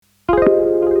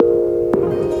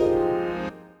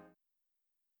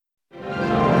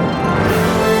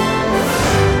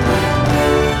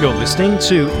listening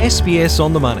to SBS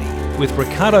On The Money with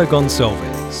Ricardo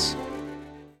Gonçalves.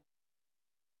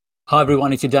 Hi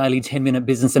everyone, it's your daily 10-minute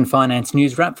business and finance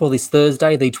news wrap for this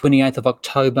Thursday, the 28th of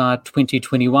October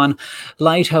 2021.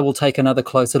 Later, we'll take another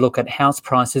closer look at house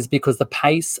prices because the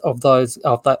pace of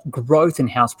that growth in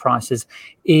house prices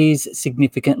is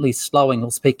significantly slowing.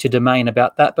 We'll speak to Domain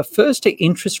about that. But first to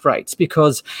interest rates,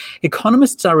 because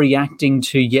economists are reacting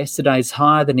to yesterday's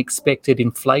higher than expected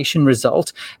inflation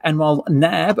result. And while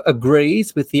NAB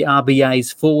agrees with the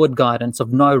RBA's forward guidance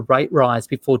of no rate rise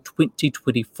before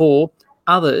 2024,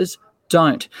 others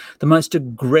don't. The most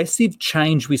aggressive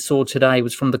change we saw today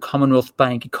was from the Commonwealth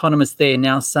Bank. Economists there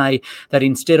now say that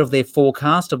instead of their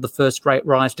forecast of the first rate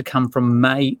rise to come from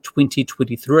May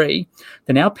 2023,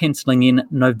 they're now penciling in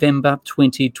November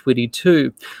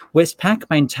 2022. Westpac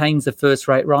maintains the first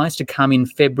rate rise to come in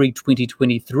February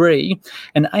 2023.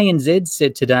 And ANZ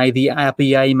said today the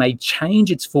RBA may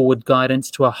change its forward guidance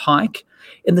to a hike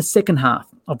in the second half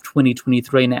of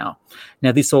 2023 now.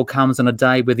 Now, this all comes on a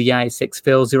day where the ASX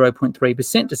fell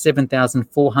 0.3% to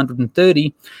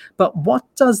 7,430. But what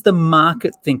does the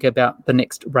market think about the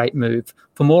next rate move?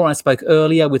 For more, I spoke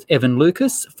earlier with Evan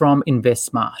Lucas from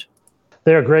InvestSmart.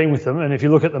 They're agreeing with them. And if you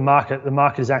look at the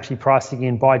market is actually pricing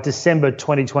in by December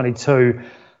 2022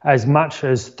 as much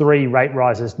as 3 rate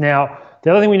rises. Now, the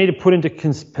other thing we need to put into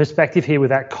perspective here with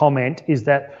that comment is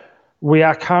that we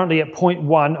are currently at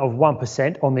 0.1 of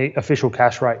 1% on the official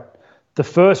cash rate. The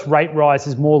first rate rise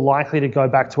is more likely to go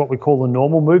back to what we call the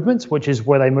normal movements, which is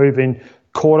where they move in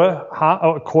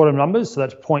quarter numbers. So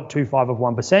that's 0.25 of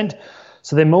 1%.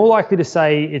 So they're more likely to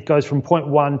say it goes from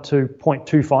 0.1 to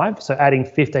 0.25. So adding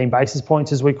 15 basis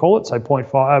points, as we call it. So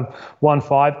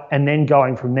 0.15, and then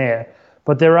going from there.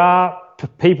 But there are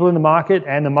people in the market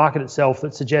and the market itself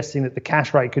that's suggesting that the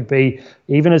cash rate could be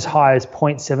even as high as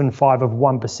 0.75 of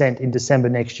 1% in December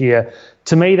next year.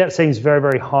 To me, that seems very,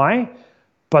 very high,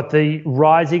 but the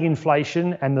rising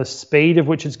inflation and the speed of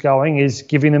which it's going is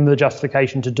giving them the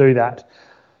justification to do that.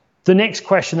 The next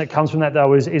question that comes from that,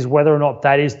 though, is whether or not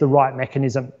that is the right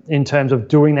mechanism in terms of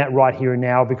doing that right here and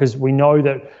now, because we know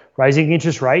that raising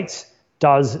interest rates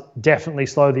does definitely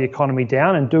slow the economy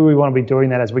down. And do we want to be doing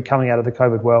that as we're coming out of the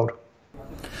COVID world?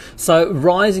 So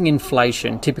rising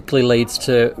inflation typically leads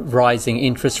to rising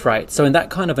interest rates. So in that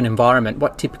kind of an environment,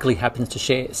 what typically happens to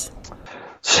shares?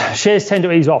 Shares tend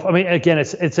to ease off. I mean, again,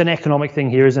 it's an economic thing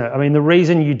here, isn't it? I mean, the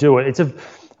reason you do it,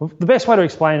 the best way to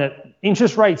explain it,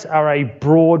 interest rates are a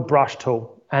broad brush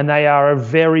tool, and they are a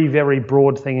very, very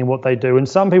broad thing in what they do. And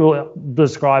some people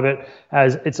describe it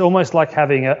as it's almost like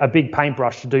having a big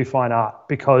paintbrush to do fine art,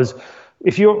 because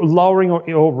if you're lowering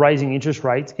or raising interest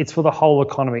rates, it's for the whole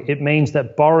economy. It means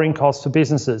that borrowing costs for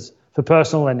businesses, for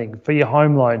personal lending, for your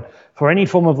home loan, for any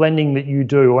form of lending that you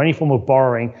do or any form of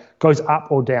borrowing goes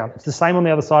up or down. It's the same on the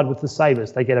other side with the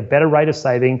savers. They get a better rate of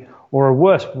saving or a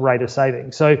worse rate of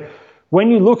saving. So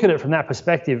when you look at it from that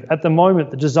perspective, at the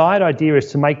moment, the desired idea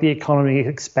is to make the economy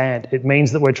expand. It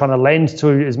means that we're trying to lend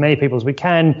to as many people as we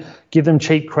can, give them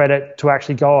cheap credit to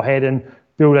actually go ahead and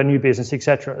build a new business,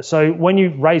 etc. So when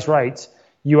you raise rates,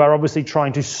 you are obviously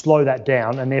trying to slow that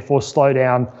down and therefore slow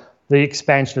down the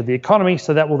expansion of the economy.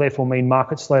 So that will therefore mean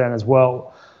market slowdown as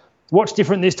well. What's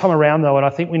different this time around, though, and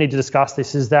I think we need to discuss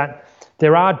this, is that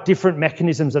there are different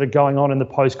mechanisms that are going on in the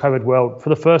post-COVID world. For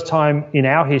the first time in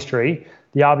our history,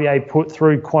 the RBA put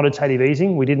through quantitative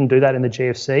easing. We didn't do that in the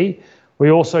GFC. We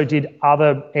also did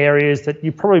other areas that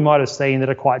you probably might have seen that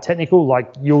are quite technical,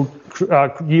 like yield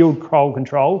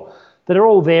control, that are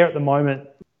all there at the moment.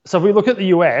 So if we look at the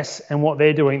US and what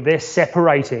they're doing, they're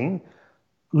separating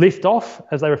lift-off,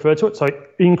 as they refer to it, so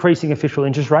increasing official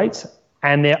interest rates,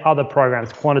 and their other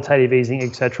programs, quantitative easing,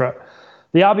 etc.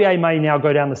 The RBA may now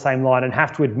go down the same line and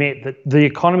have to admit that the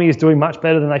economy is doing much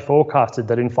better than they forecasted,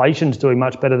 that inflation is doing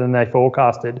much better than they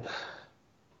forecasted.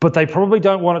 But they probably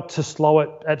don't want it to slow it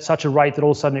at such a rate that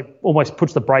all of a sudden it almost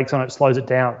puts the brakes on it, slows it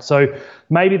down. So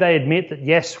maybe they admit that,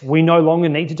 yes, we no longer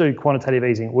need to do quantitative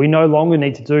easing. We no longer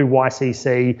need to do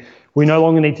YCC. We no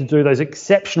longer need to do those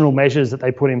exceptional measures that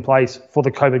they put in place for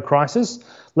the COVID crisis.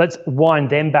 Let's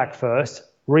wind them back first,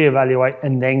 reevaluate,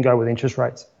 and then go with interest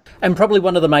rates. And probably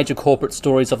one of the major corporate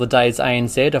stories of the day is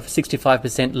ANZ, of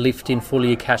 65% lift in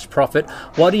full-year cash profit.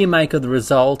 What do you make of the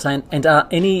result, and are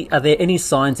there any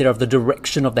signs there of the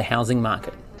direction of the housing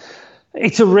market?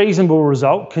 It's a reasonable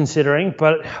result considering,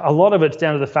 but a lot of it's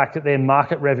down to the fact that their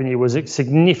market revenue was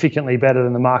significantly better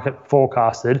than the market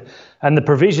forecasted, and the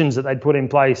provisions that they'd put in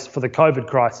place for the COVID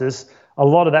crisis, a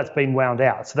lot of that's been wound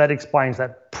out. So that explains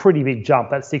that pretty big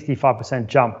jump, that 65%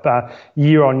 jump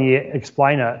year on year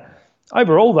explainer.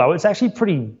 Overall, though, it's actually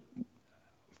pretty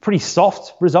pretty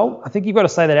soft result. I think you've got to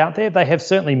say that out there. They have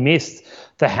certainly missed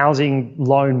the housing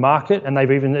loan market, and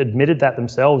they've even admitted that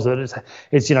themselves, that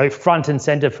it's front and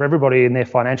center for everybody in their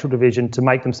financial division to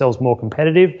make themselves more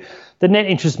competitive. The net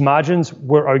interest margins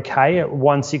were okay at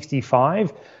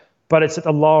 165, but it's at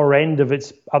the lower end of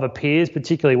its other peers,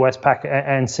 particularly Westpac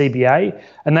and CBA,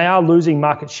 and they are losing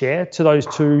market share to those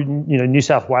two, New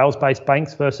South Wales-based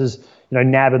banks versus,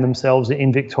 NAB and themselves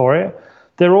in Victoria.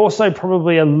 They're also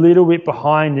probably a little bit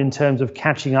behind in terms of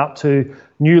catching up to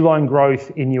new loan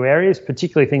growth in new areas,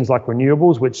 particularly things like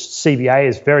renewables, which CBA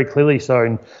has very clearly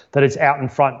shown that it's out in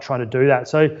front trying to do that.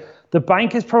 So the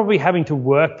bank is probably having to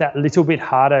work that little bit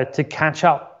harder to catch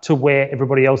up to where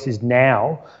everybody else is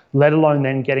now, let alone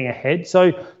then getting ahead.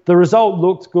 So the result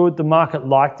looked good, the market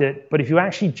liked it, but if you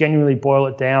actually genuinely boil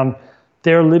it down,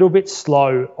 they're a little bit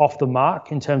slow off the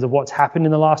mark in terms of what's happened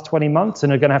in the last 20 months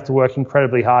and are going to have to work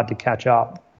incredibly hard to catch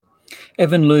up.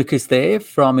 Evan Lucas there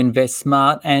from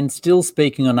InvestSmart, and still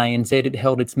speaking on ANZ, it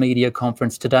held its media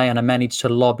conference today and I managed to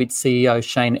lob its CEO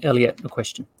Shane Elliott a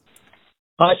question.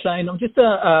 Hi Shane, I just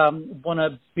want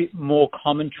a bit more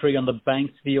commentary on the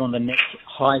bank's view on the next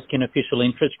hike in official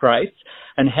interest rates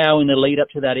and how in the lead up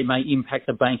to that it may impact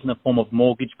the bank in the form of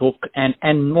mortgage book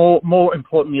and more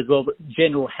importantly as well,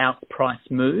 general house price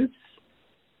moves.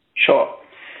 Sure.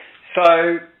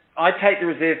 So I take the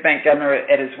Reserve Bank Governor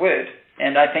at his word,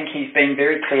 and I think he's been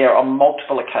very clear on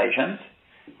multiple occasions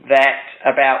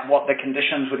about what the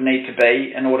conditions would need to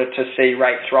be in order to see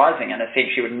rates rising, and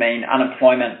essentially would mean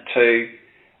unemployment to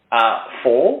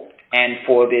fall and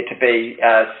for there to be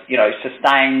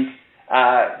sustained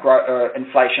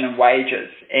inflation and wages.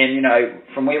 And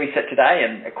from where we sit today,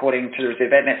 and according to the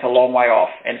Reserve Bank, that's a long way off.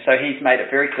 And so he's made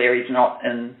it very clear he's not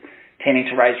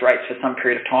intending to raise rates for some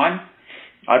period of time.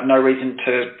 I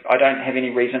don't have any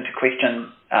reason to question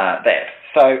that.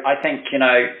 So I think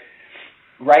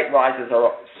rate rises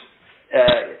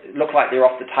look like they're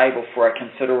off the table for a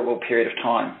considerable period of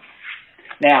time.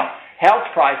 Now, house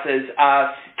prices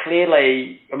are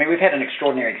clearly, we've had an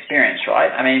extraordinary experience,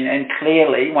 right? And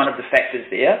clearly one of the factors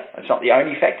there, it's not the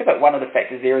only factor, but one of the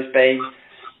factors there has been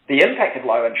the impact of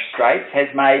low interest rates has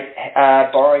made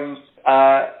borrowing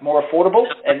more affordable,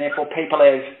 and therefore people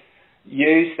have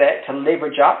used that to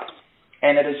leverage up,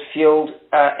 and it has fueled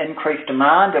increased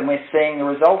demand, and we're seeing the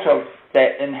result of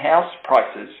that in house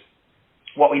prices.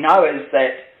 What we know is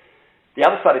that the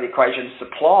other side of the equation,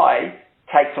 supply,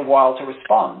 takes a while to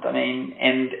respond. And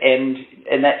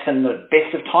that's in the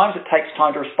best of times, it takes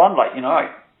time to respond.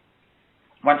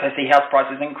 Once I see house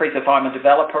prices increase, if I'm a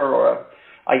developer or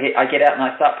I get out and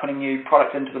I start putting new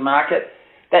products into the market,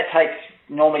 that takes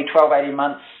normally 12, 18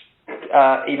 months,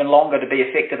 even longer to be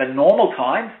effective in normal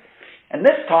times. And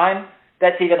this time,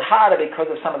 that's even harder because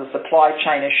of some of the supply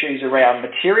chain issues around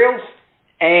materials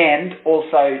and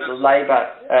also the labour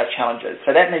challenges.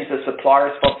 So that means the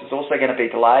supply response is also going to be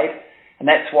delayed. And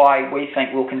that's why we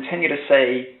think we'll continue to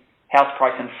see house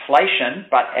price inflation,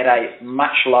 but at a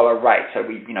much lower rate. So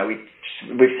we've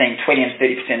seen 20 and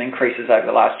 30% increases over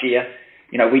the last year.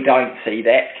 We don't see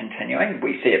that continuing.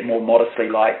 We see it more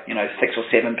modestly, 6 or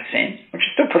 7%, which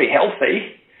is still pretty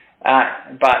healthy,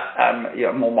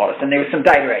 but more modest. And there was some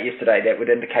data out yesterday that would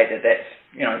indicate that that's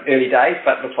early days,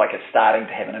 but looks like it's starting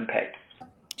to have an impact.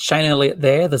 Shane Elliott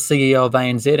there, the CEO of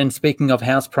ANZ. And speaking of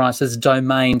house prices,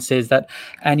 Domain says that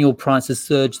annual prices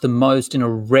surged the most in a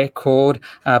record,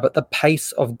 but the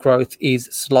pace of growth is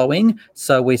slowing.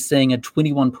 So we're seeing a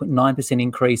 21.9%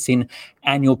 increase in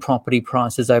annual property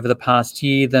prices over the past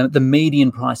year. The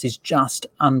median price is just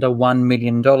under $1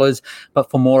 million. But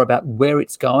for more about where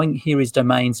it's going, here is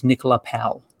Domain's Nicola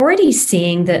Powell. Already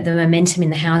seeing that the momentum in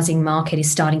the housing market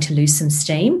is starting to lose some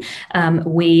steam.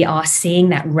 We are seeing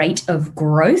that rate of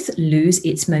growth lose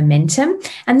its momentum,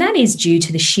 and that is due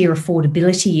to the sheer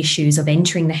affordability issues of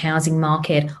entering the housing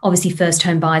market. Obviously, first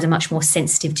home buyers are much more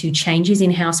sensitive to changes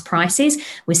in house prices.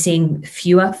 We're seeing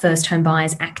fewer first home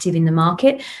buyers active in the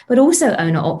market, but also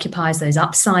owner occupiers, those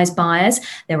upsize buyers.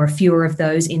 There are fewer of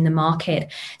those in the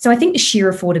market. So I think the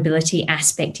sheer affordability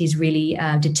aspect is really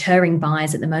deterring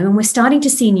buyers at the moment. We're starting to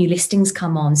see new listings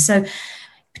come on. So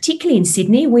particularly in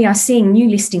Sydney, we are seeing new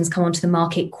listings come onto the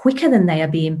market quicker than they are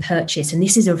being purchased. And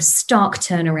this is a stark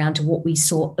turnaround to what we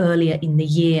saw earlier in the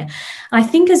year. I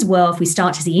think as well, if we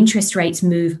start to see interest rates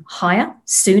move higher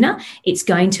sooner, it's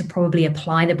going to probably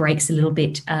apply the brakes a little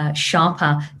bit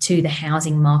sharper to the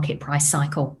housing market price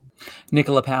cycle.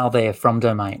 Nicola Powell there from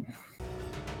Domain.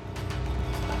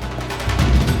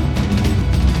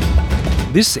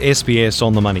 This SBS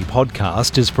On The Money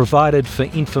podcast is provided for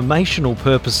informational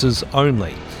purposes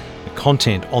only. The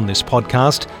content on this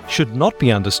podcast should not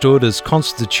be understood as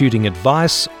constituting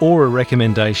advice or a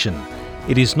recommendation.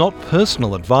 It is not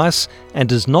personal advice and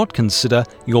does not consider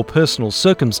your personal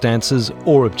circumstances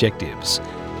or objectives.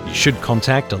 You should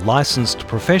contact a licensed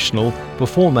professional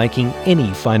before making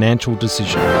any financial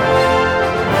decision.